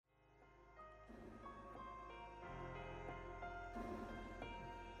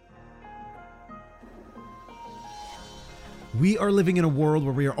We are living in a world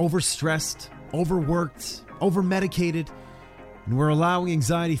where we are overstressed, overworked, overmedicated, and we're allowing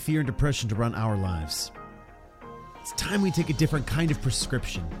anxiety, fear, and depression to run our lives. It's time we take a different kind of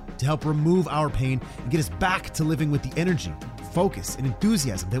prescription to help remove our pain and get us back to living with the energy, focus, and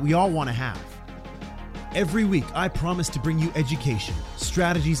enthusiasm that we all want to have. Every week, I promise to bring you education,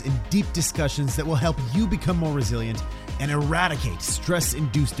 strategies, and deep discussions that will help you become more resilient and eradicate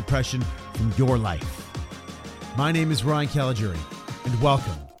stress-induced depression from your life. My name is Ryan Caligiuri, and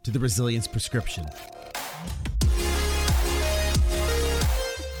welcome to the Resilience Prescription.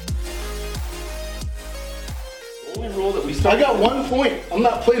 I got 1 point. I'm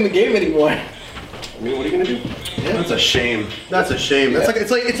not playing the game anymore. I mean, what are you gonna do? Yeah. That's a shame. That's a shame. That's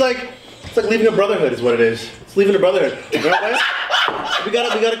it's like leaving a brotherhood is what it is. It's leaving a brotherhood. You know what? We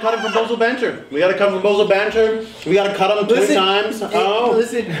gotta cut him from Bozo Banter. We gotta cut him from Bozo Banter. We gotta cut him 2 times.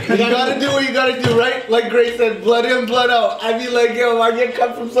 Listen, you gotta do what you gotta do, right? Like Grace said, blood in, blood out. I mean, like, yo, if I get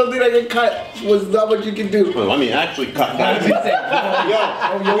cut from something, I get cut. Was not what you can do. Well, I mean, actually cut.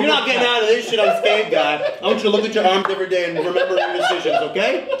 Yo, you're not getting out of this shit unscathed, guy. I want you to look at your arms every day and remember your decisions,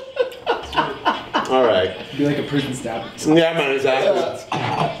 okay? All right. Be like a prison stab. Yeah, man,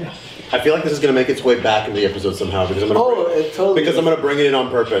 exactly. I feel like this is going to make its way back into the episode somehow because I'm going to bring it in on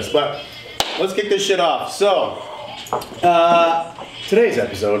purpose. But let's kick this shit off. So, today's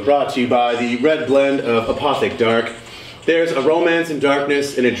episode brought to you by the red blend of Apothic Dark. There's a romance in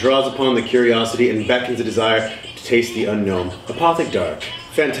darkness, and it draws upon the curiosity and beckons a desire to taste the unknown. Apothic Dark,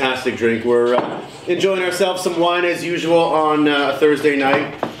 fantastic drink. We're enjoying ourselves some wine as usual on a Thursday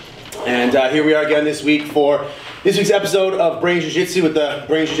night. And here we are again this week for this week's episode of Brain Jiu-Jitsu with the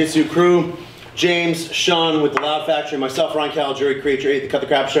Brain Jiu-Jitsu crew. James, Sean with the Loud Factory, myself, Ryan Caligiuri, Create Your 8, the Cut the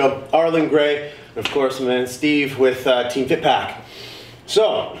Crap Show, Arlen Gray, and of course, my man Steve with Team Fit Pack.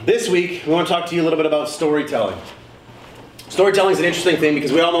 So, this week, we want to talk to you a little bit about storytelling. Storytelling is an interesting thing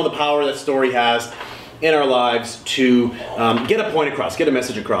because we all know the power that story has in our lives to get a point across, get a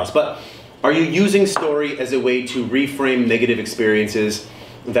message across. But are you using story as a way to reframe negative experiences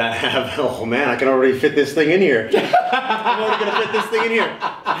that have, oh man, I can already fit this thing in here. I'm already gonna fit this thing in here.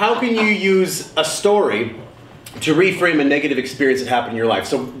 How can you use a story to reframe a negative experience that happened in your life?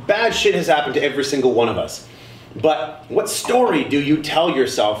 So bad shit has happened to every single one of us. But what story do you tell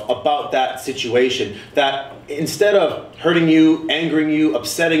yourself about that situation that instead of hurting you, angering you,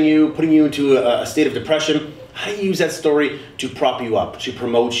 upsetting you, putting you into a state of depression, how do you use that story to prop you up, to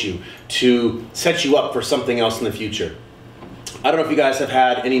promote you, to set you up for something else in the future? I don't know if you guys have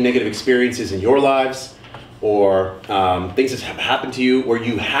had any negative experiences in your lives or things that have happened to you where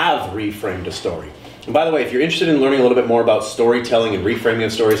you have reframed a story. And by the way, if you're interested in learning a little bit more about storytelling and reframing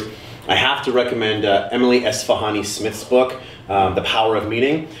of stories, I have to recommend Emily Esfahani Smith's book, The Power of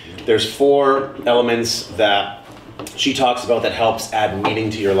Meaning. There's 4 elements that she talks about that helps add meaning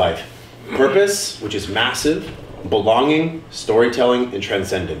to your life. Purpose, which is massive. Belonging, storytelling, and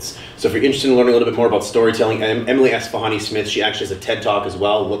transcendence. So if you're interested in learning a little bit more about storytelling, Emily Esfahani Smith, she actually has a TED Talk as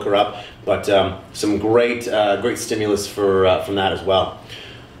well, look her up, but some great stimulus from that as well.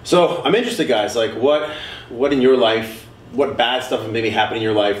 So I'm interested, guys, like what in your life, what bad stuff maybe happened in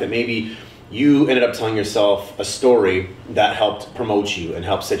your life that maybe you ended up telling yourself a story that helped promote you and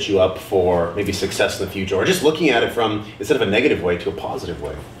help set you up for maybe success in the future, or just looking at it from, instead of a negative way, to a positive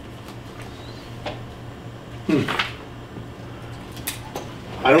way.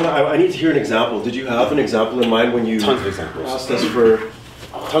 I don't know. I need to hear an example. Did you have an example in mind when you Tons of examples. asked us for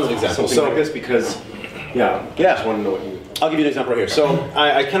Tons of examples. something like this? Because, I just want to know what you... I'll give you an example right here. So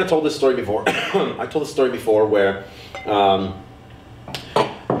I kind of told this story before. I told this story before where when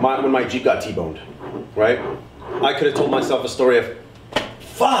my Jeep got T-boned, right? I could have told myself a story of,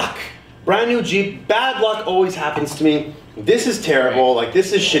 fuck, brand new Jeep, bad luck always happens to me. This is terrible, like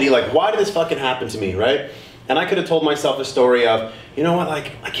this is shitty, like why did this fucking happen to me, right? And I could have told myself a story of, you know what,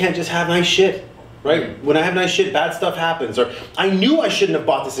 like I can't just have nice shit, right? When I have nice shit, bad stuff happens. Or I knew I shouldn't have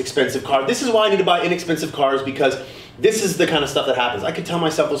bought this expensive car. This is why I need to buy inexpensive cars because this is the kind of stuff that happens. I could tell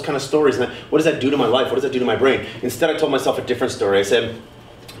myself those kind of stories and what does that do to my life? What does that do to my brain? Instead, I told myself a different story. I said,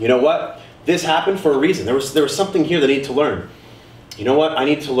 you know what? This happened for a reason. There was something here that I need to learn. You know what? I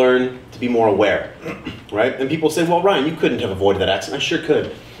need to learn to be more aware, right? And people say, well, Ryan, you couldn't have avoided that accident. I sure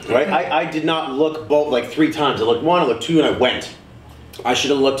could, right? I did not look both like 3 times. I looked 1, I looked 2, and I went. I should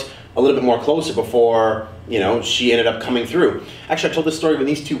have looked a little bit more closer before, she ended up coming through. Actually, I told this story when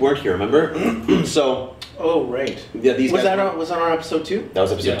these 2 weren't here, remember? So Oh, right. Yeah, these was guys, that on episode 2? That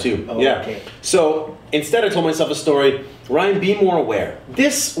was episode 2. Oh, yeah. okay. So instead, I told myself a story. Ryan, be more aware.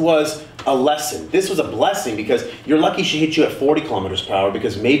 This was a lesson. This was a blessing because you're lucky she hit you at 40 kilometers per hour,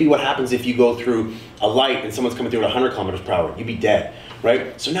 because maybe what happens if you go through a light and someone's coming through at 100 kilometers per hour, you'd be dead,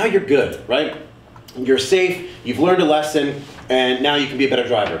 right? So now you're good, right? You're safe, you've learned a lesson, and now you can be a better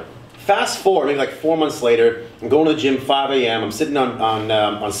driver. Fast forward, maybe like 4 months later, I'm going to the gym 5 a.m. I'm sitting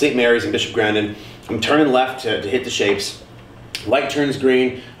on St. Mary's in Bishop Grandin. I'm turning left to hit the shapes. Light turns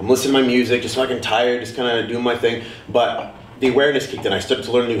green. I'm listening to my music, just fucking tired, just kind of doing my thing. But the awareness kicked in. I started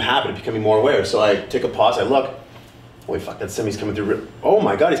to learn a new habit of becoming more aware. So I take a pause, I look. Holy fuck, that semi's coming through. Oh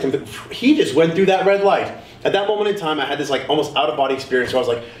my God, he's coming through. He just went through that red light. At that moment in time, I had this like almost out of body experience where I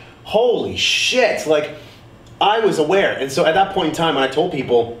was like, holy shit. Like, I was aware. And so at that point in time, when I told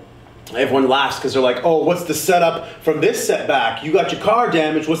people, everyone laughs because they're like, oh, what's the setup from this setback? You got your car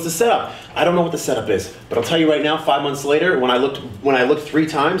damaged, what's the setup? I don't know what the setup is, but I'll tell you right now, 5 months later, when I looked 3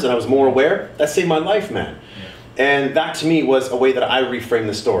 times and I was more aware, that saved my life, man. And that to me was a way that I reframed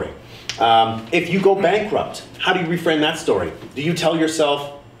the story. If you go bankrupt, how do you reframe that story? Do you tell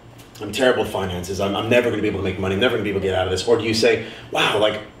yourself, I'm terrible at finances, I'm never gonna be able to make money, I'm never gonna be able to get out of this? Or do you say, wow,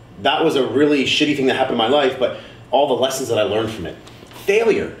 like that was a really shitty thing that happened in my life, but all the lessons that I learned from it.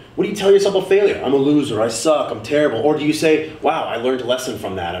 Failure. What do you tell yourself about failure? I'm a loser, I suck, I'm terrible. Or do you say, wow, I learned a lesson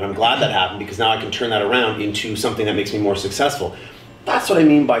from that and I'm glad that happened because now I can turn that around into something that makes me more successful. That's what I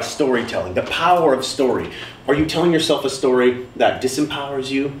mean by storytelling, the power of story. Are you telling yourself a story that disempowers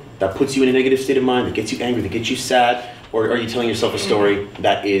you, that puts you in a negative state of mind, that gets you angry, that gets you sad? Or are you telling yourself a story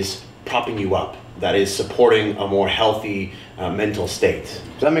that is propping you up, that is supporting a more healthy mental state?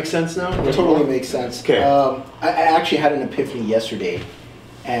 Does that make sense now? It totally makes sense. Okay. I actually had an epiphany yesterday,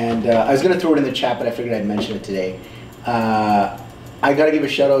 and I was going to throw it in the chat, but I figured I'd mention it today. I got to give a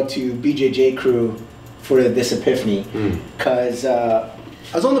shout out to BJJ Crew for this epiphany, because I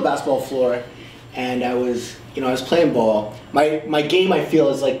was on the basketball floor, and I was playing ball. My game, I feel,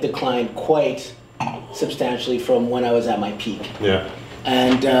 has like declined quite substantially from when I was at my peak. Yeah.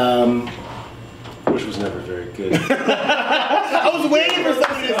 And Which was never very good. I was waiting for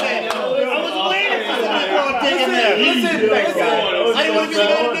somebody to say it. I was waiting for somebody to throw a dig in there. I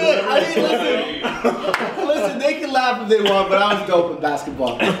didn't want to do it. Listen, they can laugh if they want, but I was dope at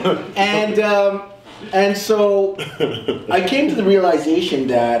basketball. And so I came to the realization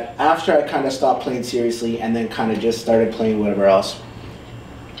that after I kind of stopped playing seriously and then kind of just started playing whatever else,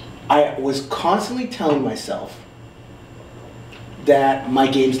 I was constantly telling myself that my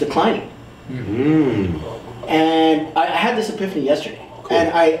game's declining. And I had this epiphany yesterday. Cool. And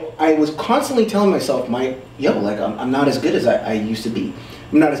I was constantly telling myself, I'm not as good as I used to be.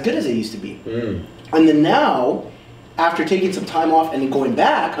 I'm not as good as I used to be. And then now, after taking some time off and then going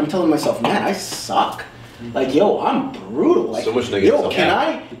back, I'm telling myself, man, I suck. Like, I'm brutal. Like, so much negative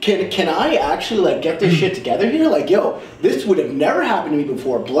can I actually like get this shit together here? Like, this would have never happened to me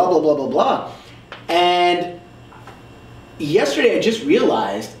before. Blah blah blah blah blah. And yesterday, I just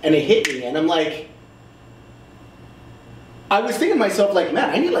realized, and it hit me, and I'm like, I was thinking to myself, like, man,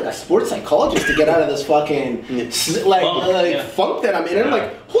 I need like a sports psychologist to get out of this fucking funk that I'm in. And I'm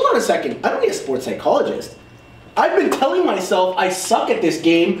like, hold on a second, I don't need a sports psychologist. I've been telling myself I suck at this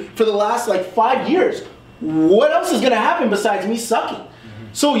game for the last like 5 years. What else is gonna happen besides me sucking?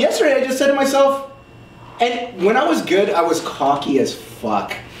 So yesterday I just said to myself, and when I was good, I was cocky as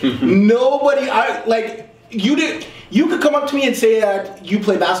fuck. You could come up to me and say that you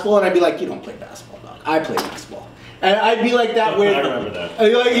play basketball, and I'd be like, you don't play basketball, dog. I play basketball. And I'd be like that with, I remember that.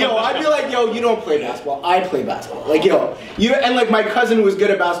 I'd be like, you don't play basketball. I play basketball. Like, and like my cousin who was good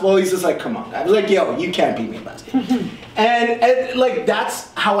at basketball, he's just like, come on. I was like, you can't beat me in basketball. and like,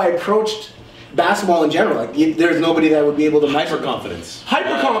 that's how I approached basketball in general. Like, there's nobody that would be able to Hyper-confidence.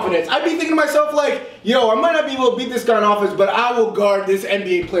 Hyper-confidence. I'd be thinking to myself, like, I might not be able to beat this guy in offense, but I will guard this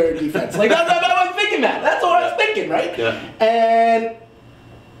NBA player in defense. Like, that's what I was thinking that. That's what I was thinking, right? Yeah. And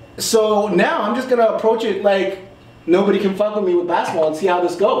so now I'm just going to approach it like, nobody can fuck with me with basketball and see how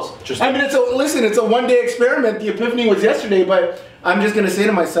this goes. I mean, it's a one-day experiment. The epiphany was yesterday, but I'm just going to say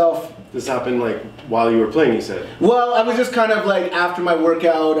to myself... This happened like while you were playing, you said? Well, I was just kind of like after my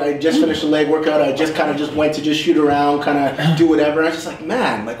workout, I just finished a leg workout, I just kind of just went to just shoot around, kind of do whatever. And I was just like,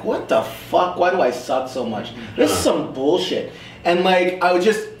 man, like what the fuck? Why do I suck so much? This is some bullshit. And like, I was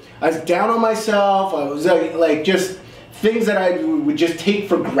down on myself. I was like just things that I would just take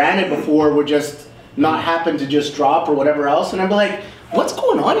for granted before would just not happen to just drop or whatever else. And I'd be like, what's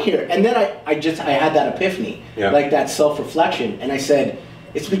going on here? And then I had that epiphany, like that self-reflection. And I said,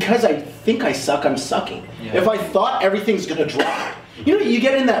 it's because I think I suck, I'm sucking. Yeah. If I thought everything's gonna drop, you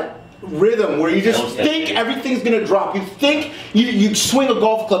get in that rhythm where you just think everything's gonna drop. You think you swing a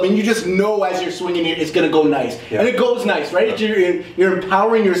golf club and you just know as you're swinging it, it's gonna go nice, and it goes nice, right? You're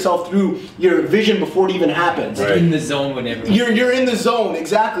empowering yourself through your vision before it even happens. Right. In the zone whenever. You're in the zone,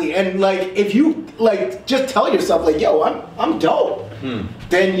 exactly. And like if you like just tell yourself like, yo, I'm dope,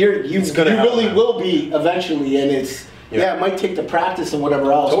 then you really will be eventually, and it's it might take the practice and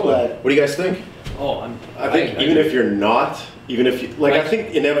whatever else. Totally. But what do you guys think? Oh, I think even if you're not, even if you like, I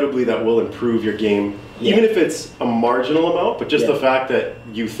think inevitably that will improve your game, even if it's a marginal amount. But just the fact that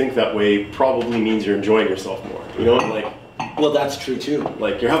you think that way probably means you're enjoying yourself more. You know, like. Well, that's true too.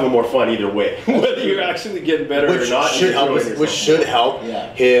 Like you're having more fun either way, whether you're actually getting better or not. Which should help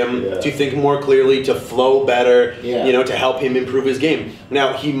him to think more clearly, to flow better. You know, to help him improve his game.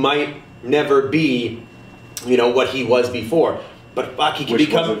 Now he might never be, you know, what he was before. But fuck, he can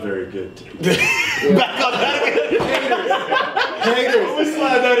become wasn't very good. Back on that. Haters. We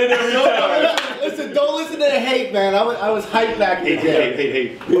slide that in every time. Listen, don't listen to the hate, man. I was hyped back in the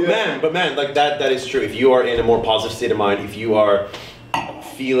day. Hate. But man, like that is true. If you are in a more positive state of mind, if you are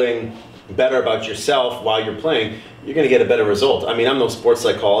feeling better about yourself while you're playing, you're going to get a better result. I mean, I'm no sports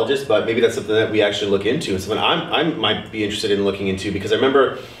psychologist, but maybe that's something that we actually look into. It's something I might be interested in looking into, because I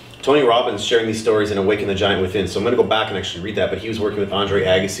remember Tony Robbins sharing these stories in Awaken the Giant Within. So I'm going to go back and actually read that. But he was working with Andre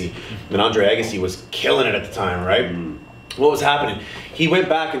Agassi. And Andre Agassi was killing it at the time, right? What was happening? He went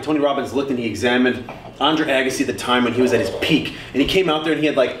back and Tony Robbins looked and he examined Andre Agassi at the time when he was at his peak. And he came out there and he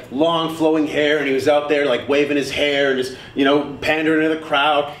had like long flowing hair, and he was out there like waving his hair and just, you know, pandering to the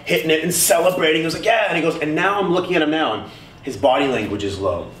crowd, hitting it and celebrating. He was like, yeah. And he goes, and now I'm looking at him now and his body language is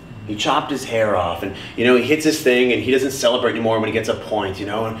low. He chopped his hair off, and you know, he hits his thing and he doesn't celebrate anymore when he gets a point, you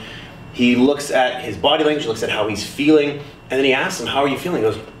know. And he looks at his body language, looks at how he's feeling, and then he asks him, how are you feeling? He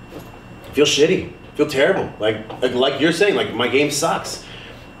goes, I feel shitty, I feel terrible. Like you're saying, like my game sucks.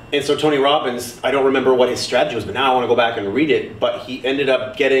 And so Tony Robbins, I don't remember what his strategy was, but now I want to go back and read it. But he ended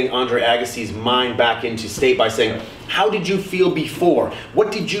up getting Andre Agassi's mind back into state by saying, how did you feel before?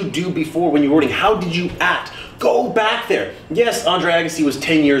 What did you do before when you were winning? How did you act? Go back there. Yes, Andre Agassi was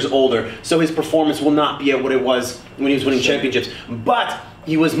 10 years older, so his performance will not be at what it was when he was winning championships. But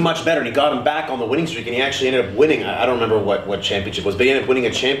he was much better, and he got him back on the winning streak, and he actually ended up winning. I don't remember what championship it was, but he ended up winning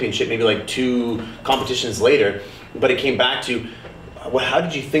a championship maybe like 2 competitions later. But it came back to, well, how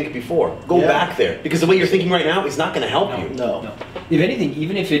did you think before? Go back there, because the way you're thinking right now is not going to help you. No. If anything,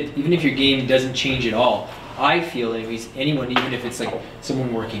 even if your game doesn't change at all, I feel at least anyone, even if it's like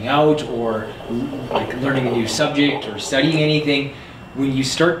someone working out or like learning a new subject or studying anything, when you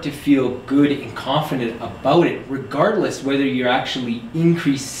start to feel good and confident about it, regardless whether you're actually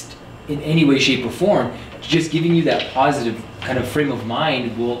increased in any way, shape, or form, just giving you that positive kind of frame of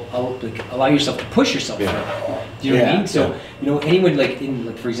mind will allow yourself to push yourself further. Do you know what I mean? So, you know, anyone like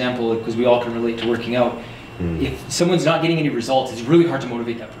for example, because we all can relate to working out, if someone's not getting any results, it's really hard to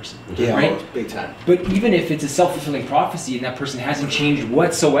motivate that person. Right? Big time. But even if it's a self-fulfilling prophecy and that person hasn't changed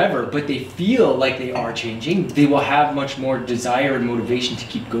whatsoever, but they feel like they are changing, they will have much more desire and motivation to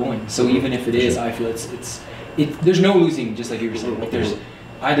keep going. So even if it is, I feel it's there's no losing, just like you were saying. Like there's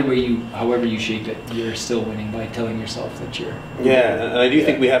either way however you shape it, you're still winning by telling yourself that you're. Yeah, and I do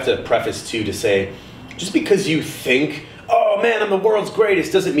think we have to preface too to say, just because you think, oh man, I'm the world's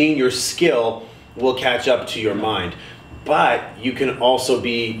greatest, doesn't mean your skill will catch up to your mind. But you can also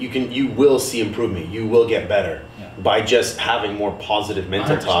you will see improvement. You will get better by just having more positive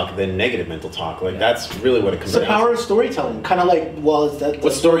mental 100%. Talk than negative mental talk. Like that's really what it comes down to. It's the power of storytelling. Kind of like, well, is that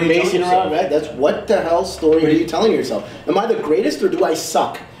what story are you telling yourself? Right? That's what the hell story are you telling yourself? Am I the greatest or do I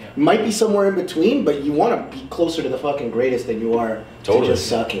suck? It might be somewhere in between, but you want to be closer to the fucking greatest than you are to just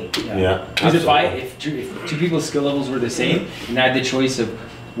sucking. Because if two people's skill levels were the same, and I had the choice of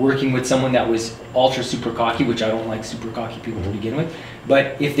working with someone that was ultra super cocky, which I don't like super cocky people to begin with,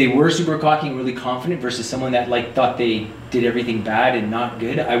 but if they were super cocky and really confident versus someone that like thought they did everything bad and not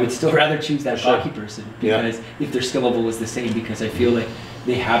good, I would still rather choose that cocky person, because if their skill level was the same, because I feel like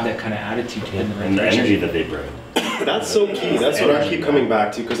they have that kind of attitude to them and the energy that they bring. That's so key. That's what I keep coming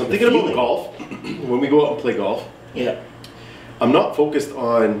back to, because I'm thinking about golf. When we go out and play golf, I'm not focused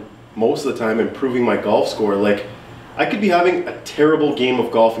on most of the time improving my golf score. Like, I could be having a terrible game of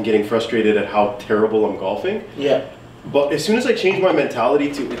golf and getting frustrated at how terrible I'm golfing. But as soon as I change my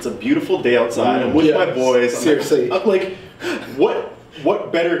mentality to, it's a beautiful day outside, I'm with my boys. Seriously. I'm like,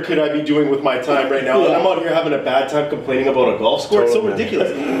 what better could I be doing with my time right now? And I'm out here having a bad time complaining about a golf score. It's so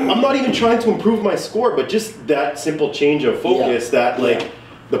ridiculous. I'm not even trying to improve my score, but just that simple change of focus, that like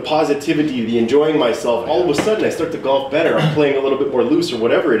the positivity, the enjoying myself, all of a sudden I start to golf better. I'm playing a little bit more loose or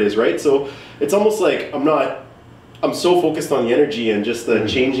whatever it is, right? So it's almost like I'm not I'm so focused on the energy and just the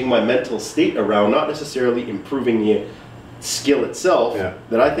changing my mental state around, not necessarily improving the skill itself,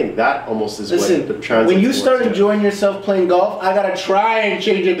 that I think that almost is what the translates. When you start enjoying yourself playing golf, I gotta try and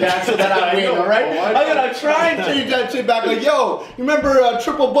change it back so that I win, all right? I gotta try and change that shit back. Like, yo, you remember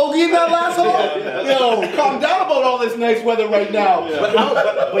triple bogey in that last hole? Yo, calm down about all this nice weather right now. But you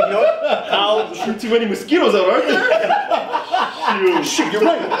know what? How too many mosquitoes out, aren't there? Shoot, you're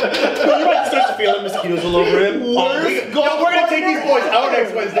right. You might start feeling mosquitoes all over him. We're gonna take these boys out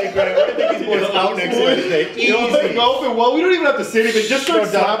next Wednesday, Greg. We're gonna take these boys out next Wednesday. Easy. Golfing well. We don't even have to say anything. Just start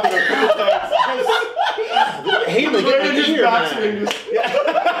slapping a couple times. Hey, like, Right in his backswing.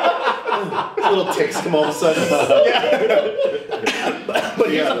 Little ticks come all of a sudden. But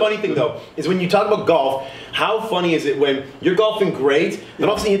here's the funny thing, though, is when you talk about golf, how funny is it when you're golfing great, then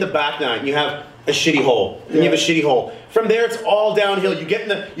all of a sudden you hit the back nine, you have a shitty hole, then you have a shitty hole. From there, it's all downhill. You get in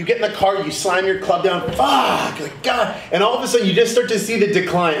the cart, you slam your club down, fuck, like God, and all of a sudden you just start to see the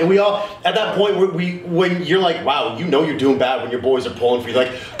decline. And we all, at that point, when you're like, wow, you know you're doing bad when your boys are pulling for you,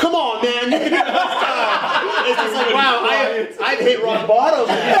 like, come on, man, you can do it this time. It's just like, wow, I've hit rock bottom,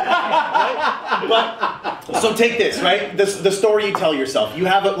 man. Right? But so take this, right? The story you tell yourself. You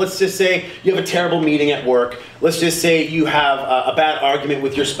have let's just say you have a terrible meeting at work. Let's just say you have a bad argument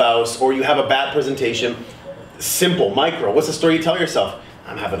with your spouse, or you have a bad presentation. Simple, micro. What's the story you tell yourself?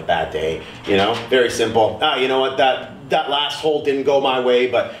 I'm having a bad day, you know? Very simple. You know what, that last hole didn't go my way,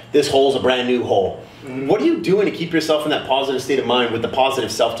 but this hole's a brand new hole. What are you doing to keep yourself in that positive state of mind with the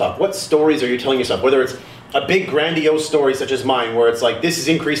positive self-talk? What stories are you telling yourself? Whether it's a big grandiose story such as mine, where it's like, this is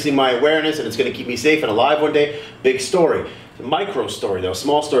increasing my awareness and it's gonna keep me safe and alive one day, big story. Micro story though,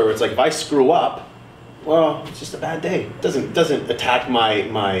 small story where it's like, if I screw up, well, it's just a bad day. It doesn't attack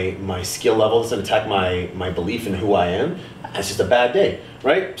my skill level. It doesn't attack my belief in who I am. It's just a bad day,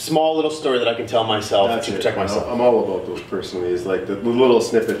 right? Small little story that I can tell myself to protect myself. I'm all about those personally. Is like the little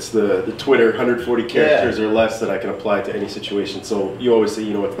snippets, the Twitter 140 characters or less that I can apply to any situation. So you always say,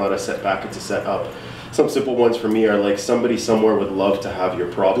 you know, it's not a setback, it's a set up. Some simple ones for me are like, somebody somewhere would love to have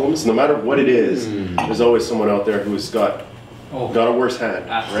your problems. No matter what it is, there's always someone out there who's got a worse hand,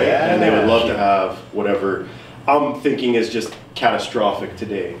 right? And they would love to have whatever I'm thinking is just catastrophic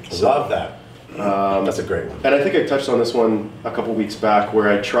today. So, love that. That's a great one. And I think I touched on this one a couple weeks back, where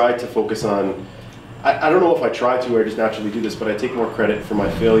I tried to focus on, I don't know if I try to or I just naturally do this, but I take more credit for my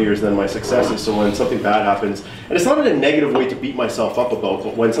failures than my successes. So when something bad happens, and it's not in a negative way to beat myself up about,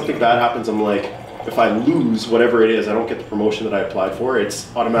 but when something bad happens, I'm like, if I lose whatever it is, I don't get the promotion that I applied for,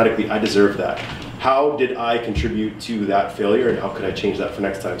 it's automatically, I deserve that. How did I contribute to that failure, and how could I change that for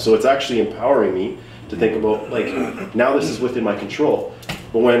next time? So it's actually empowering me to think about, like, now this is within my control.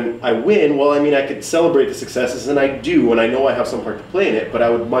 But when I win, well, I mean, I could celebrate the successes, and I do, and I know I have some part to play in it, but I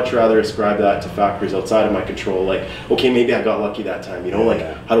would much rather ascribe that to factors outside of my control. Like, okay, maybe I got lucky that time, you know, like,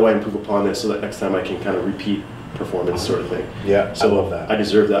 how do I improve upon this so that next time I can kind of repeat performance sort of thing. Yeah, so I love that. I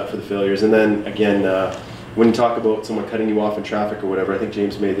deserve that for the failures. And then again, when you talk about someone cutting you off in traffic or whatever, I think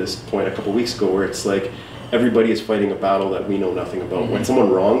James made this point a couple weeks ago, where it's like, everybody is fighting a battle that we know nothing about. When someone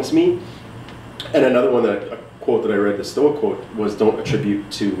wrongs me, and another one, a quote that I read, the Stoic quote, was, don't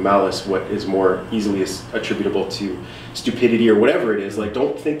attribute to malice what is more easily attributable to stupidity or whatever it is. Like,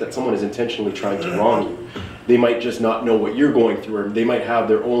 don't think that someone is intentionally trying to wrong you. They might just not know what you're going through, or they might have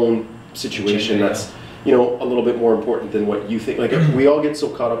their own situation that's, you know, a little bit more important than what you think. Like, we all get so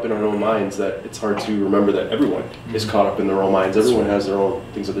caught up in our own minds that it's hard to remember that everyone is caught up in their own minds. Everyone has their own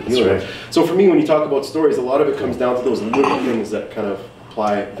things that they're dealing with. So for me, when you talk about stories, a lot of it comes down to those little things that kind of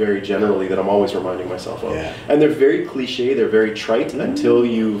apply very generally, that I'm always reminding myself of. And they're very cliche, they're very trite until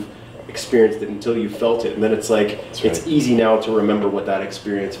you've experienced it, until you felt it. And then it's like, it's easy now to remember what that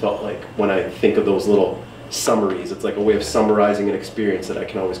experience felt like when I think of those little summaries. It's like a way of summarizing an experience that I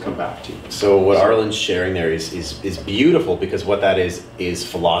can always come back to. So what Arlen's sharing there is beautiful, because what that is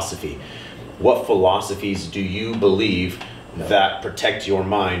philosophy. What philosophies do you believe that protect your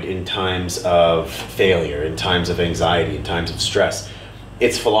mind in times of failure, in times of anxiety, in times of stress?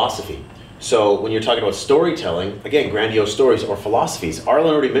 It's philosophy. So when you're talking about storytelling, again, grandiose stories or philosophies,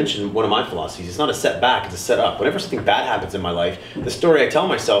 Arlen already mentioned one of my philosophies. It's not a setback, it's a setup. Whenever something bad happens in my life, the story I tell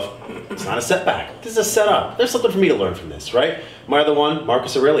myself, it's not a setback, this is a setup. There's something for me to learn from this, right? My other one,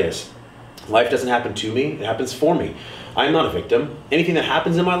 Marcus Aurelius. Life doesn't happen to me, it happens for me. I'm not a victim. Anything that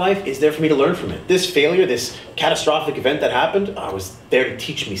happens in my life is there for me to learn from it. This failure, this catastrophic event that happened, I was there to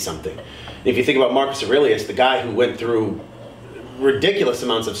teach me something. And if you think about Marcus Aurelius, the guy who went through ridiculous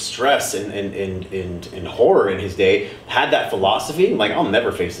amounts of stress and horror in his day, had that philosophy, like, I'll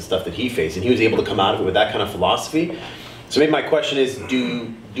never face the stuff that he faced, and he was able to come out of it with that kind of philosophy. So maybe my question is,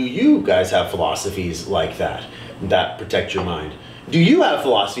 do you guys have philosophies like that protect your mind? Do you have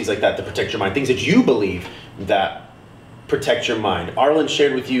philosophies like that protect your mind? Things that you believe that protect your mind? Arlen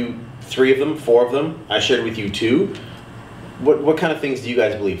shared with you 3 of them, 4 of them. I shared with you 2. What kind of things do you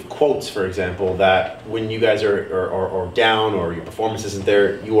guys believe? Quotes, for example, that when you guys are down or your performance isn't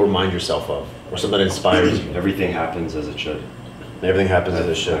there, you will remind yourself of, or something that inspires you. Everything happens as it should. Everything happens as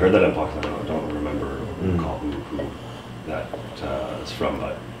it should. I heard that in podcast. I don't remember who that is from,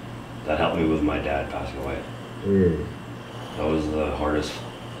 but that helped me with my dad passing away. That was the hardest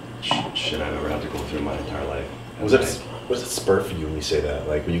shit I've ever had to go through in my entire life. What does it spur for you when you say that?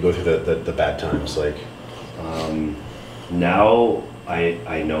 Like when you go through the bad times, like. Now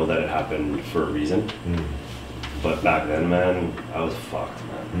I know that it happened for a reason, but back then, man, I was fucked,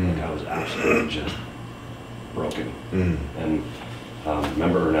 man. Like I was absolutely just broken. And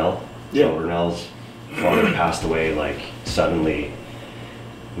remember Ernell? Yeah. So Ernell's father passed away like suddenly,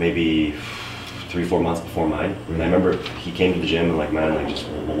 maybe 3-4 months before mine. And I remember he came to the gym and like, man, like just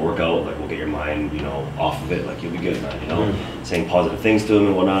we'll work out, like we'll get your mind, you know, off of it, like you'll be good, man, you know, saying positive things to him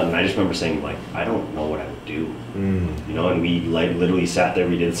and whatnot. And I just remember saying like, I don't know what I would do, you know. And we like literally sat there,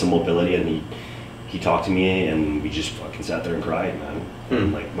 we did some mobility, and he talked to me, and we just fucking sat there and cried, man.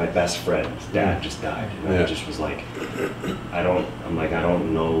 And like my best friend's dad just died, and I just was like, I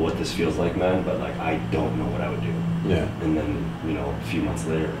don't know what this feels like, man, but like I don't know what I would do. Yeah. And then, you know, a few months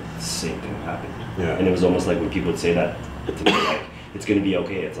later, the same thing happened. Yeah. And it was almost like when people would say that to me, like, it's gonna be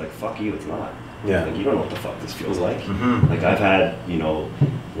okay, it's like, fuck you, it's not. Yeah. Like, you don't know what the fuck this feels like. Like, I've had, you know,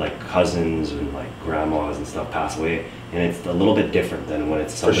 like cousins and like grandmas and stuff pass away, and it's a little bit different than when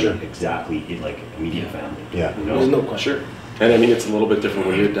it's somebody exactly like immediate family. Yeah. You know? There's no question. Sure. And I mean, it's a little bit different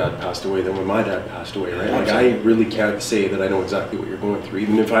when your dad passed away than when my dad passed away, right? Like, I really can't say that I know exactly what you're going through,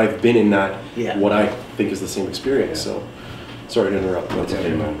 even if I've been in that, what I think is the same experience. So, sorry to interrupt. That's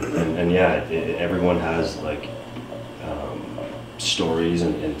okay, man. And yeah, everyone has like stories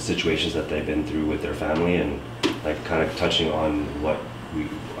and situations that they've been through with their family, and like kind of touching on what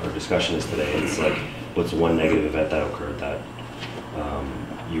our discussion is today. It's like, what's one negative event that occurred that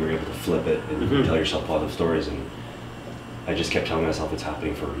you were able to flip it and tell yourself positive stories. And I just kept telling myself it's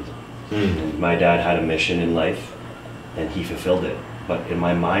happening for a reason. And my dad had a mission in life, and he fulfilled it. But in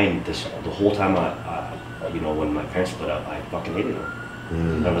my mind, the whole time, you know, when my parents split up, I fucking hated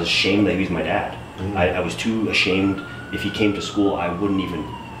him. I was ashamed that he was my dad. I was too ashamed. If he came to school, I wouldn't even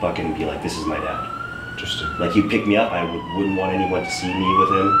fucking be like, this is my dad. Interesting. Like, he'd pick me up, I wouldn't want anyone to see me with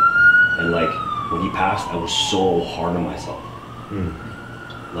him. And like, when he passed, I was so hard on myself.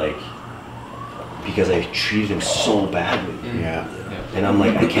 Like, because I treated him so badly. Yeah. And I'm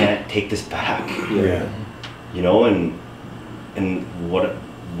like, I can't take this back. Yeah. You know, and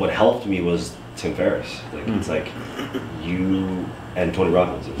what helped me was Tim Ferriss. Like, it's like you and Tony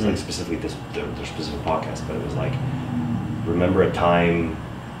Robbins. It was like specifically their specific podcast, but it was like, remember a time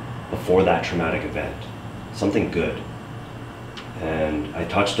before that traumatic event, something good. And I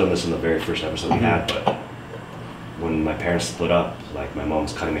touched on this in the very first episode we had, but when my parents split up, like my mom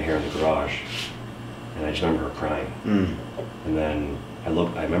was cutting my hair in the garage, and I just remember her crying. And then I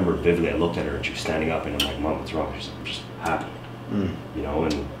remember vividly, I looked at her and she was standing up, and I'm like, Mom, what's wrong? She's like, I'm just happy. You know,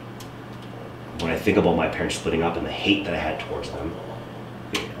 and when I think about my parents splitting up and the hate that I had towards them,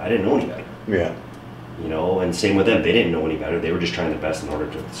 I didn't know any better. Yeah. You know, and same with them, they didn't know any better. They were just trying their best in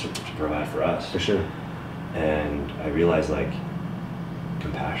order to provide for us. For sure. And I realized, like,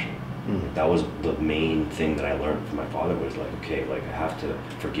 compassion. That was the main thing that I learned from my father, was like, okay, like, I have to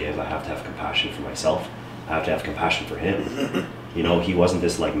forgive, I have to have compassion for myself, I have to have compassion for him. You know, he wasn't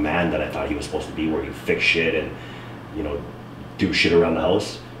this like man that I thought he was supposed to be, where he'd fix shit and, you know, do shit around the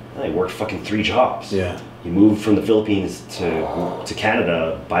house. No, he worked fucking 3 jobs. Yeah. He moved from the Philippines to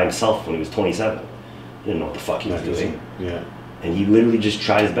Canada by himself when he was 27. He didn't know what the fuck he was doing. Yeah. And he literally just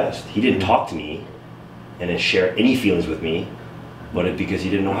tried his best. He didn't talk to me and didn't share any feelings with me, but because he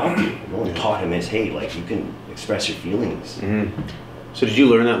didn't know how to. No one taught him hey, like, you can express your feelings. So did you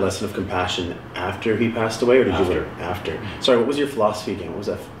learn that lesson of compassion after he passed away, or did you After. learn after? Sorry, what was your philosophy again? What was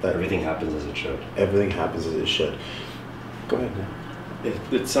that? Everything happens as it should. Everything happens as it should. Go ahead.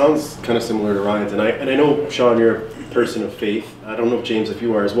 It sounds kind of similar to Ryan's, and I know, Sean, you're a person of faith. I don't know if James, if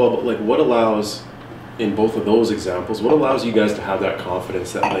you are as well, but like, what allows, in both of those examples, what allows you guys to have that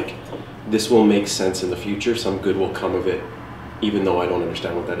confidence that like, this will make sense in the future, some good will come of it, even though I don't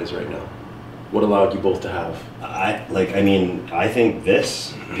understand what that is right now? What allowed you both to have? I think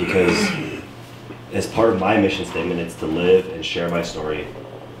this, because as part of my mission statement, it's to live and share my story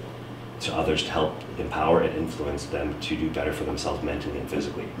to others, to help empower and influence them to do better for themselves mentally and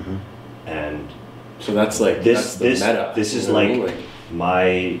physically. And So that's like this that's the meta. This is like my,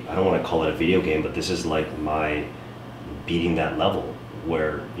 I don't want to call it a video game, but this is like my beating that level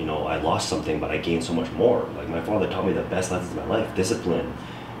where, you know, I lost something but I gained so much more. Like my father taught me the best lessons of my life: discipline,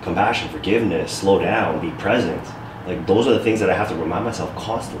 compassion, forgiveness, slow down, be present. Like those are the things that I have to remind myself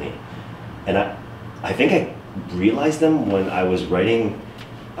constantly. And I think I realized them when I was writing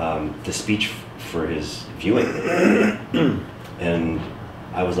the speech for his viewing. And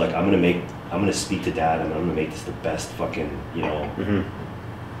I was like, I'm gonna speak to Dad, and I'm gonna make this the best fucking, you know,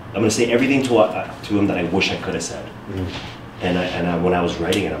 I'm gonna say everything to him that I wish I could have said. And when I was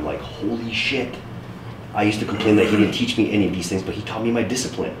writing it, I'm like, holy shit. I used to complain that he didn't teach me any of these things, but he taught me my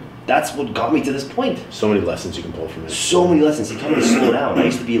discipline. That's what got me to this point. So many lessons you can pull from it. So many lessons. He taught me to slow down. I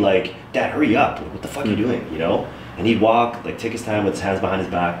used to be like, Dad, hurry up. Like, what the fuck are you doing, you know? And he'd walk, like, take his time with his hands behind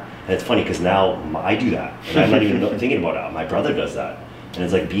his back. And it's funny, because now I do that. And I'm not even thinking about it. My brother does that. And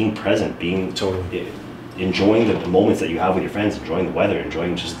it's like being present, being enjoying the moments that you have with your friends, enjoying the weather,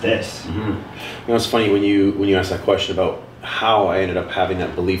 enjoying just this. You know, it's funny when you asked that question about how I ended up having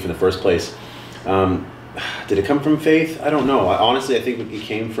that belief in the first place. Did it come from faith? I don't know. Honestly, I think it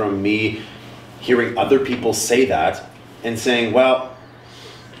came from me hearing other people say that and saying, well,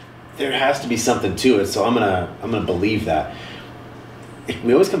 there has to be something to it, so I'm gonna believe that.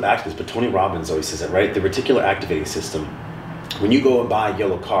 We always come back to this, but Tony Robbins always says it, right? The reticular activating system. When you go and buy a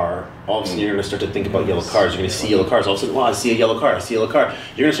yellow car, all of a sudden you're going to start to think about yellow cars. You're going to see yellow cars. All of a sudden, wow, I see a yellow car. I see a yellow car.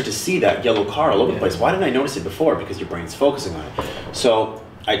 You're going to start to see that yellow car all over the place. Why didn't I notice it before? Because your brain's focusing on it. So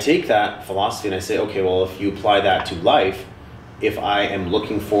I take that philosophy and I say, okay, well, if you apply that to life, if I am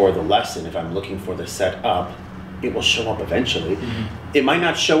looking for the lesson, if I'm looking for the setup, it will show up eventually. It might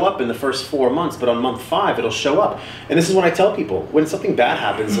not show up in the first 4 months, but on month 5, it'll show up. And this is what I tell people. When something bad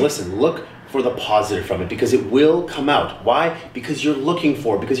happens, listen, look for the positive from it, because it will come out. Why? Because you're looking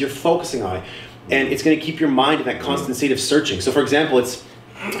for it, because you're focusing on it. And it's going to keep your mind in that constant state of searching. So for example, it's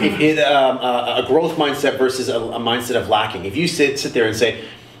a growth mindset versus a mindset of lacking. If you sit there and say,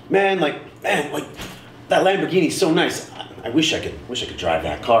 man, that Lamborghini is so nice. I wish I could drive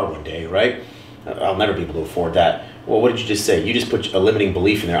that car one day, right? I'll never be able to afford that. Well, what did you just say? You just put a limiting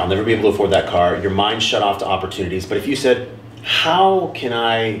belief in there. I'll never be able to afford that car. Your mind shut off to opportunities. But if you said, how can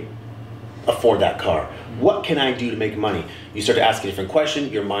I afford that car? What can I do to make money? You start to ask a different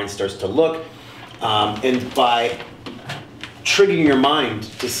question. Your mind starts to look. And by triggering your mind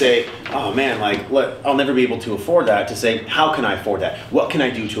to say, oh man, look, I'll never be able to afford that, to say, how can I afford that? What can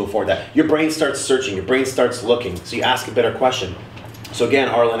I do to afford that? Your brain starts searching. Your brain starts looking. So you ask a better question. So again,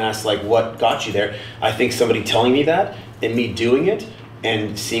 Arlen asked, what got you there? I think somebody telling me that and me doing it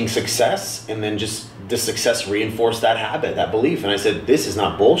and seeing success, and then just the success reinforced that habit, that belief. And I said, this is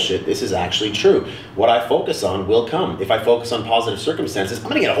not bullshit. This is actually true. What I focus on will come. If I focus on positive circumstances, I'm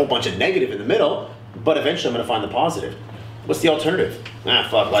going to get a whole bunch of negative in the middle, but eventually I'm going to find the positive. What's the alternative?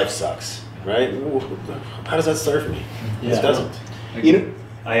 Fuck, life sucks, right? How does that serve me? Yeah. It doesn't. You know,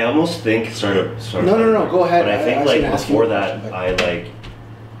 I almost think, sorry. No, go ahead. But I think before that, I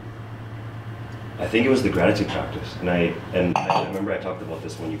think it was the gratitude practice, and I remember I talked about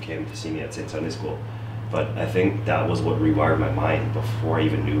this when you came to see me at St. Sunday School, but I think that was what rewired my mind before I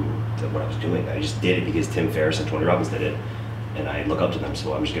even knew what I was doing. I just did it because Tim Ferriss and Tony Robbins did it, and I look up to them,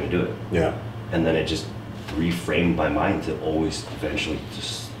 so I'm just going to do it. Yeah. And then it just reframed my mind to always eventually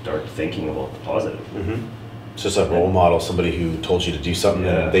just start thinking about the positive. Mm-hmm. It's just a role model, somebody who told you to do something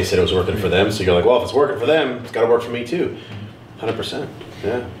and they said it was working for them, so you're like, well, if it's working for them, it's got to work for me too. 100%.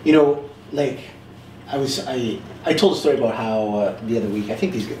 Yeah. You know, I told a story about how the other week, I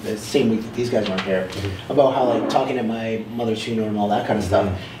think the same week that these guys weren't here, about how talking at my mother's funeral and all that kind of stuff.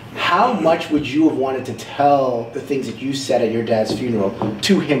 How much would you have wanted to tell the things that you said at your dad's funeral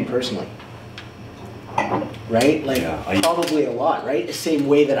to him personally? Right? Probably a lot, right? The same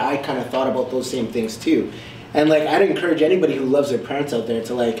way that I kind of thought about those same things too. And I'd encourage anybody who loves their parents out there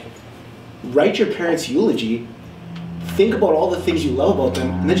to write your parents' eulogy, think about all the things you love about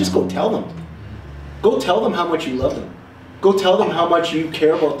them, and then just go tell them. Go tell them how much you love them. Go tell them how much you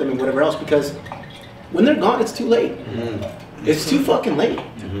care about them and whatever else, because when they're gone, it's too late. Mm-hmm. It's too fucking late.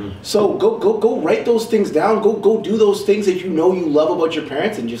 Mm-hmm. So go write those things down. Go do those things that you know you love about your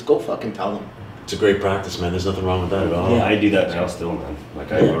parents, and just go fucking tell them. It's a great practice, man. There's nothing wrong with that at all. Yeah, I do that now still, man.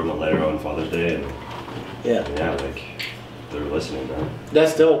 I wrote them a letter on Father's Day, and they're listening, man.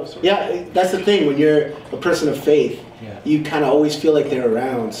 That's dope. Yeah, that's the thing. When you're a person of faith, you kind of always feel like they're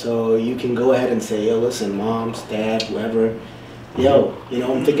around, so you can go ahead and say, yo, listen, moms, dad, whoever,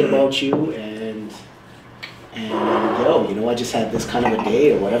 I'm thinking about you, and and yo, you know, I just had this kind of a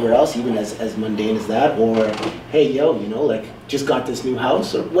day or whatever else, even as mundane as that, or hey, yo, you know, like just got this new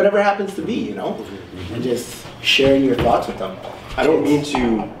house or whatever happens to be, you know, and just sharing your thoughts with them. I don't mean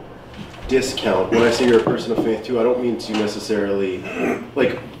to discount when I say you're a person of faith too. I don't mean to necessarily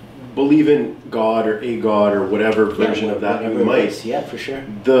like believe in God or a God or whatever version of that you might. Yeah, for sure.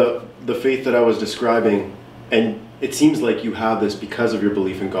 The faith that I was describing, and it seems like you have this because of your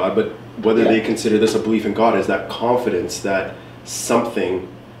belief in God, but whether they consider this a belief in God is that confidence that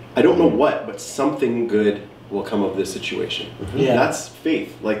something, I don't know what, but something good will come of this situation. Yeah. That's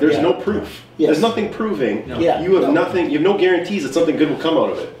faith. Like there's no proof. Yes. There's nothing proving. No. Yeah. You have nothing, you have no guarantees that something good will come out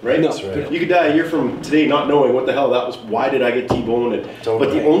of it, right? No. That's right. You could die a year from today not knowing what the hell that was, why did I get T-boned?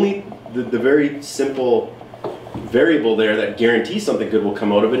 But the only, the very simple variable there that guarantees something good will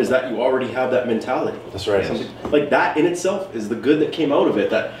come out of it is that you already have that mentality. That's right. Like that in itself is the good that came out of it.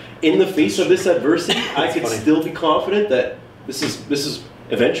 That in the face of this adversity, I could still be confident that this is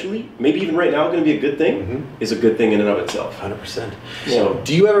eventually, maybe even right now, going to be a good thing. Is a good thing in and of itself. 100%. Yeah. So,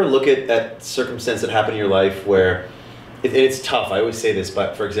 do you ever look at circumstance that happened in your life where it's tough? I always say this,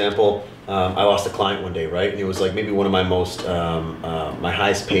 but for example, I lost a client one day, right? And it was like maybe one of my most my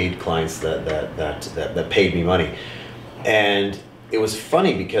highest paid clients that paid me money, and it was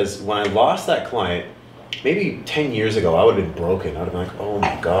funny because when I lost that client, maybe 10 years ago, I would have been broken. I would have been like, oh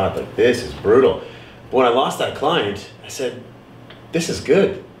my God, like this is brutal. But when I lost that client, I said, this is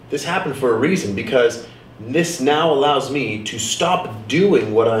good. This happened for a reason, because this now allows me to stop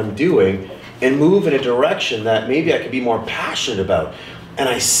doing what I'm doing and move in a direction that maybe I could be more passionate about. And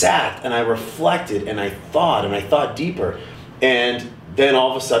I sat and I reflected and I thought deeper. And then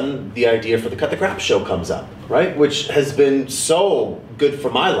all of a sudden the idea for the Cut the Crap show comes up, right? Which has been so good for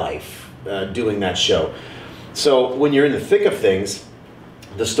my life, doing that show. So when you're in the thick of things,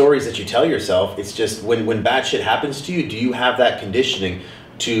 the stories that you tell yourself, it's just when bad shit happens to you, do you have that conditioning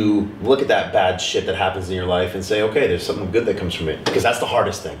to look at that bad shit that happens in your life and say, okay, there's something good that comes from it? Because that's the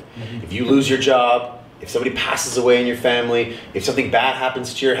hardest thing. If you lose your job, if somebody passes away in your family, if something bad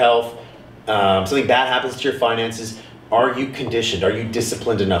happens to your health, something bad happens to your finances, are you conditioned? Are you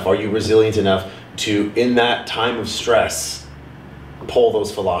disciplined enough? Are you resilient enough to, in that time of stress, pull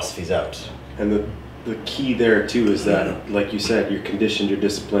those philosophies out? And the key there too is that, like you said, you're conditioned, you're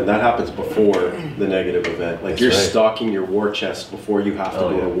disciplined. That happens before the negative event. Like you're stocking your war chest before you have to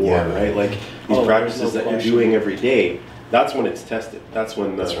go to war, right? Like these practices that you're doing every day, that's when it's tested. That's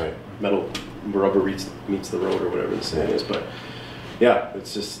when the metal rubber meets the road, or whatever the saying is. But yeah,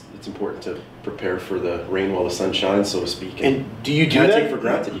 it's important to prepare for the rain while the sun shines, so to speak. And do you can't take for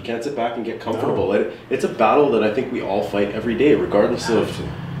granted. You can't sit back and get comfortable. It's a battle that I think we all fight every day, regardless of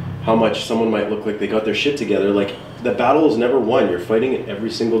how much someone might look like they got their shit together. Like, the battle is never won. You're fighting it every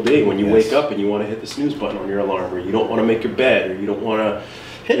single day when you wake up and you want to hit the snooze button on your alarm, or you don't want to make your bed, or you don't want to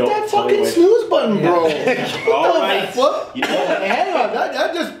hit that fucking snooze button, bro. All right. Fuck? You know, hang on,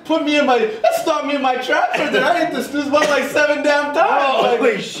 that just put me in my, that stopped me in my tracks right there. I hit the snooze button like 7 damn times.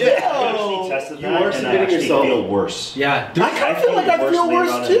 Holy shit. I actually tested that, You are and I submitting actually yourself. feel worse. Yeah. I kind of feel like I feel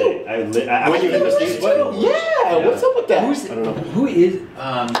worse too. When you hit the snooze button? Yeah, what's up with that? I don't know. Who is,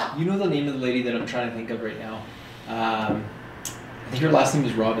 you know the name of the lady that I'm trying to think of right now? I think her last name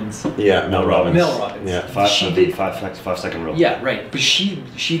is Robbins. Yeah, Mel Robbins. Mel Robbins. Yeah. She did 5 second rule. Yeah, right. But she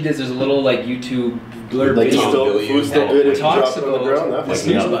does. There's a little like YouTube blurb Like video food's still that good if you talks drop it on the about ground. the That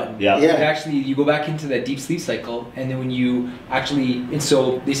snooze Yeah. button. Yeah. Yeah. It actually, you go back into that deep sleep cycle, and then when you actually, and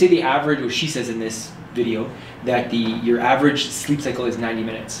so they say the average, or she says in this video, that your average sleep cycle is 90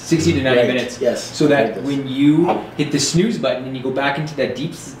 minutes, 60 to 90 Right. minutes. Yes. So that when you hit the snooze button and you go back into that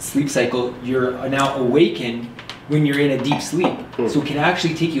deep sleep cycle, you're now awakened when you're in a deep sleep. So it can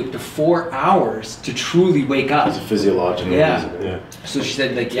actually take you up to 4 hours to truly wake up. It's a physiological reason. Yeah. So she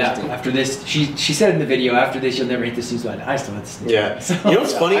said, like, yeah, after this, she said in the video, after this, you'll never hit the snooze button. I still hit the snooze Yeah. button. So, You know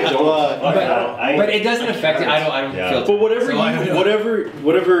what's funny? but it doesn't affect it. I don't feel it. But whatever So I don't know.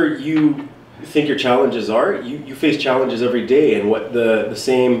 whatever you think your challenges are, you face challenges every day, and what the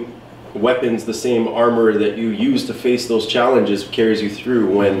same weapons, the same armor that you use to face those challenges carries you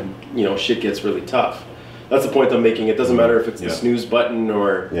through when shit gets really tough. That's the point I'm making. It doesn't matter if it's the snooze button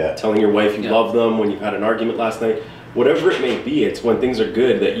or telling your wife you love them when you've had an argument last night. Whatever it may be, it's when things are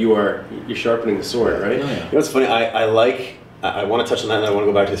good that you're sharpening the sword, right? You know what's funny? I want to touch on that, and I want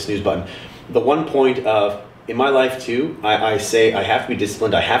to go back to the snooze button. The one point of, in my life too, I say I have to be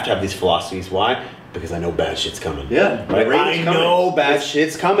disciplined. I have to have these philosophies. Why? Because I know bad shit's coming. Yeah, right. rain I is coming. know bad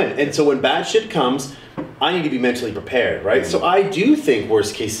shit's coming, and so when bad shit comes, I need to be mentally prepared, right? So I do think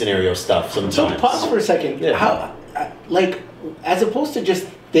worst case scenario stuff sometimes. So pause for a second. Yeah. How, like, as opposed to just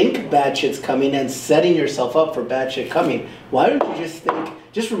think bad shit's coming and setting yourself up for bad shit coming, why don't you just think,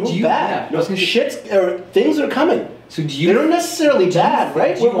 just remove bad? Yeah, Things are coming. So do you? They don't necessarily bad,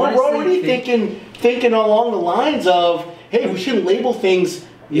 right? do you We're already thinking along the lines of, hey, we shouldn't label things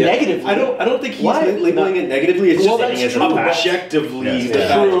negatively. I don't think he's labeling it negatively. It's just that's it's true. objectively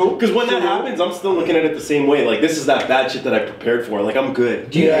True. Because when that happens, I'm still looking at it the same way. Like, this is that bad shit that I prepared for. Like, I'm good.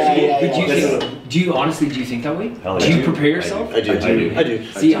 Do you honestly think that way? Hell Do yeah. you prepare yourself? I do.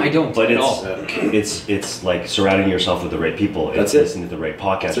 See, I don't. But at all. it's like surrounding yourself with the right people. It's listening to the right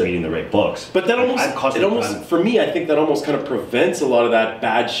podcasts, reading the right books. But that for me, I think that almost kind of prevents a lot of that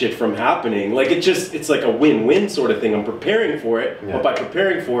bad shit from happening. Like, it's like a win-win sort of thing. I'm preparing for it, but by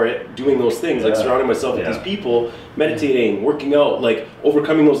preparing for it, doing those things, like surrounding myself with these people, meditating, working out, like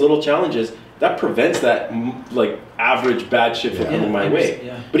overcoming those little challenges, that prevents that like average bad shit from coming my way.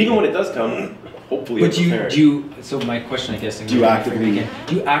 Yeah. But even when it does come, hopefully. But do you? So my question, I guess, do you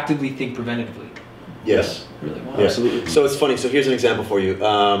actively think preventatively? Yes. Really? Wow. Yeah. Absolutely. So it's funny. So here's an example for you.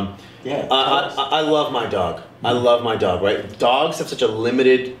 I love my dog. I love my dog, right? Dogs have such a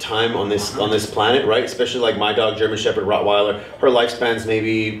limited time on this planet, right? Especially like my dog, German Shepherd, Rottweiler. Her lifespan's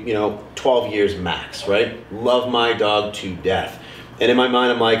maybe 12 years max, right? Love my dog to death. And in my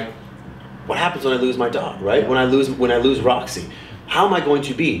mind, I'm like, what happens when I lose my dog, right? When I lose Roxy, how am I going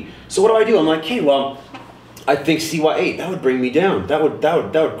to be? So what do? I'm like, hey, well, I think CY8, that would bring me down. That would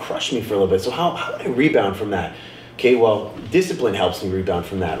crush me for a little bit. So how would I rebound from that? Okay, well, discipline helps me rebound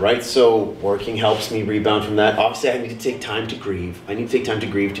from that, right? So working helps me rebound from that. Obviously, I need to take time to grieve. I need to take time to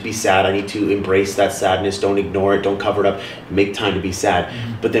grieve, to be sad. I need to embrace that sadness. Don't ignore it. Don't cover it up. Make time to be sad.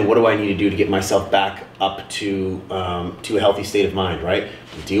 Mm-hmm. But then what do I need to do to get myself back up to a healthy state of mind, right?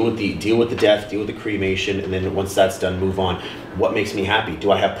 Deal with the death, deal with the cremation, and then once that's done, move on. What makes me happy?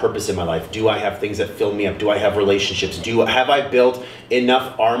 Do I have purpose in my life? Do I have things that fill me up? Do I have relationships? Have I built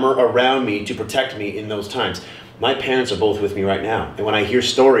enough armor around me to protect me in those times? My parents are both with me right now, and when I hear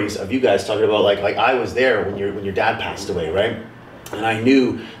stories of you guys talking about like I was there when your dad passed away, right? And I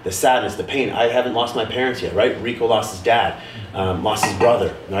knew the sadness, the pain. I haven't lost my parents yet, right? Rico lost his dad, lost his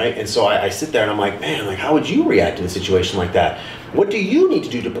brother, right? And so I sit there and I'm like, man, like how would you react in a situation like that? What do you need to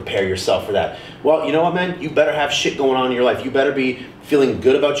do to prepare yourself for that? Well, you know what, man? You better have shit going on in your life. You better be feeling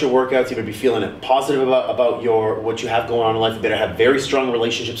good about your workouts. You better be feeling positive about what you have going on in life. You better have very strong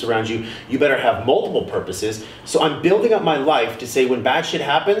relationships around you. You better have multiple purposes. So I'm building up my life to say when bad shit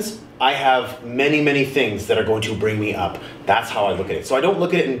happens, I have many, many things that are going to bring me up. That's how I look at it. So I don't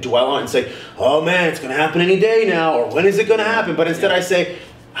look at it and dwell on it and say, oh man, it's going to happen any day now, or when is it going to happen? But instead I say,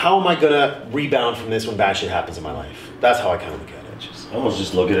 how am I going to rebound from this when bad shit happens in my life? That's how I kind of look at it. I almost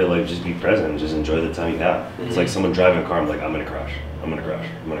just look at it like just be present, just enjoy the time you have. Mm-hmm. It's like someone driving a car, I'm like, I'm going to crash.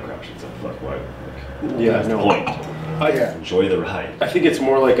 It's like, why? That's the point. Enjoy the ride. I think it's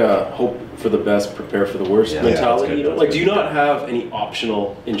more like a hope for the best, prepare for the worst mentality. Like, do you not have any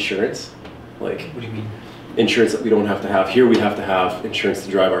optional insurance? Like, what do you mean? Insurance that we don't have to have. Here we have to have insurance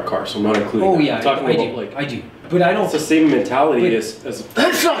to drive our car, so I'm not including that. Yeah, I do. But I don't. It's the same mentality as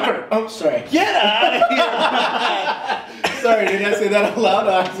That's soccer! Oh, sorry. Get out of here! Sorry, did I say that out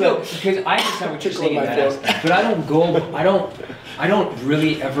loud? No, because I understand what you're saying in that aspect, but I don't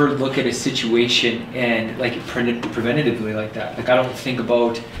really ever look at a situation and like preventatively like that. Like I don't think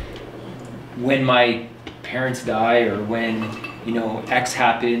about when my parents die or when X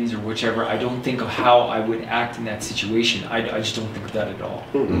happens or whichever. I don't think of how I would act in that situation. I just don't think of that at all.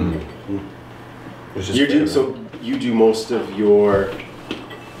 Mm-hmm. You do most of your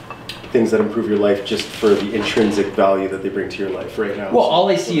things that improve your life just for the intrinsic value that they bring to your life right now. Well, all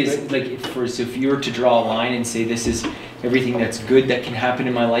I see is like if you were to draw a line and say this is everything that's good that can happen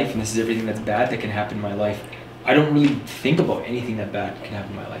in my life and this is everything that's bad that can happen in my life, I don't really think about anything that bad can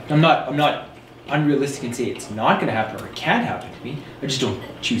happen in my life. I'm not unrealistic and say it's not going to happen or it can't happen to me. I just don't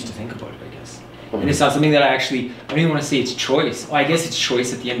choose to think about it, I guess. And it's not something that I don't even want to say it's choice. Well, I guess it's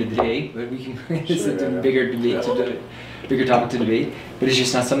choice at the end of the day, but we can it's a bigger debate, bigger topic to debate. But it's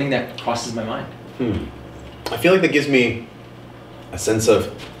just not something that crosses my mind. I feel like that gives me a sense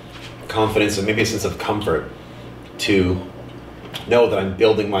of confidence and maybe a sense of comfort to know that I'm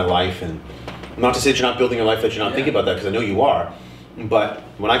building my life, and not to say that you're not building your life, that you're not thinking about that, because I know you are. But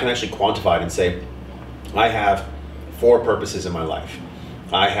when I can actually quantify it and say, I have 4 purposes in my life.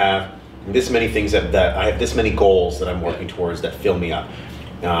 I have this many things that I have this many goals that I'm working towards that fill me up.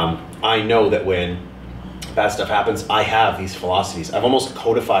 I know that when bad stuff happens, I have these philosophies. I've almost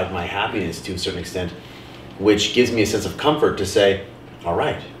codified my happiness to a certain extent, which gives me a sense of comfort to say, all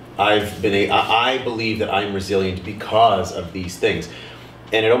right, I believe that I'm resilient because of these things.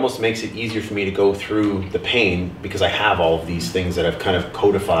 And it almost makes it easier for me to go through the pain because I have all of these things that have kind of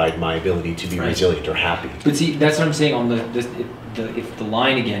codified my ability to be resilient or happy. But see, that's what I'm saying on if the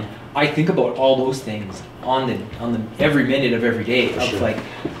line again. I think about all those things on the every minute of every day of like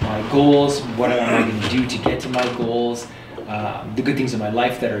my goals, what am I going to do to get to my goals, the good things in my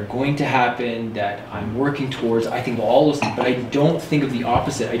life that are going to happen, that I'm working towards. I think of all those things, but I don't think of the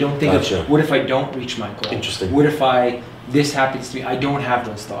opposite. I don't think of what if I don't reach my goal. Interesting. What if this happens to me? I don't have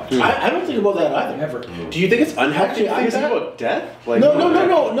those thoughts. I don't think about that either. Ever. Do you think it's unhealthy? I think about death. Like, No,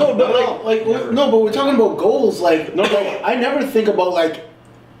 but we're talking about goals. Like, I never think about like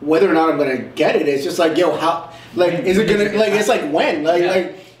whether or not I'm gonna get it. It's just like, yo, how? Like, is it gonna? Like, it's like when? Like,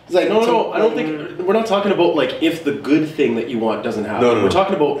 it's like no. I don't think we're not talking about like if the good thing that you want doesn't happen. No. We're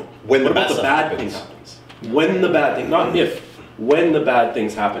talking about when the bad bad thing happens. When the bad thing, not if, when the bad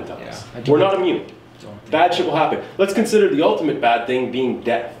things happen to us. We're not immune. Bad shit will happen. Let's consider the ultimate bad thing being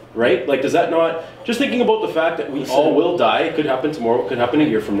death, right? Like, does that not, just thinking about the fact that we all will die, it could happen tomorrow, it could happen a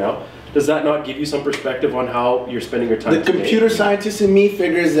year from now, does that not give you some perspective on how you're spending your time today? The computer scientist in me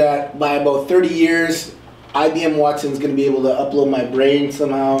figures that by about 30 years, IBM Watson's going to be able to upload my brain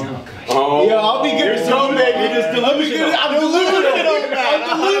somehow. Oh, yeah, I'll be good to go, baby. I'm delusional, man. I'm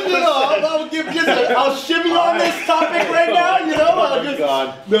delusional. I'll shimmy on this topic right now, you know?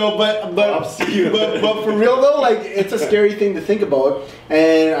 But for real though, like, it's a scary thing to think about,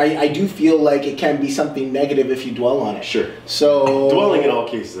 and I do feel like it can be something negative if you dwell on it. Sure. So dwelling in all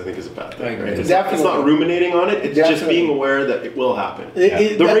cases, I think, is a bad thing. Right? It's not ruminating on it. It's just being aware that it will happen.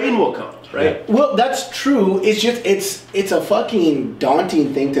 The rain will come, right? Well, that's true. It's just it's a fucking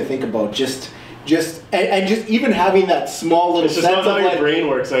daunting thing to think about. Just even having that small little sense of how your brain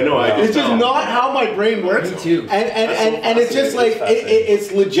works. I know. It's just not how my brain works. Me too. And it's just like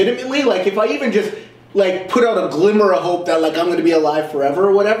it's legitimately like if I even just like put out a glimmer of hope that like I'm going to be alive forever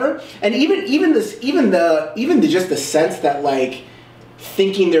or whatever, and even just the sense that like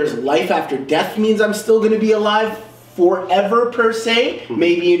thinking there's life after death means I'm still going to be alive forever per se,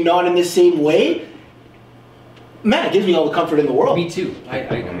 maybe not in the same way. Man, it gives me all the comfort in the world. Me too. I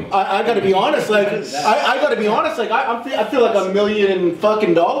gotta be honest. Like I gotta be honest. Like I feel like $1 million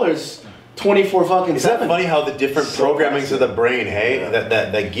fucking dollars, 24 fucking. Isn't that funny how the different programmings of the brain, hey,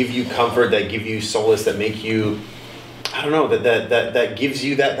 that give you comfort, that give you solace, that make you, I don't know, that gives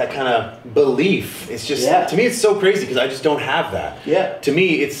you that kind of belief. It's just to me, it's so crazy because I just don't have that. Yeah. To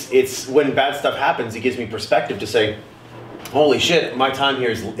me, it's when bad stuff happens, it gives me perspective to say, holy shit, my time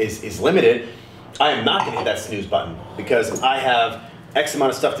here is limited. I am not going to hit that snooze button because I have X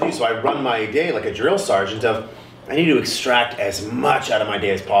amount of stuff to do. So I run my day like a drill sergeant of, I need to extract as much out of my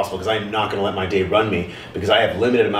day as possible because I'm not going to let my day run me because I have limited amount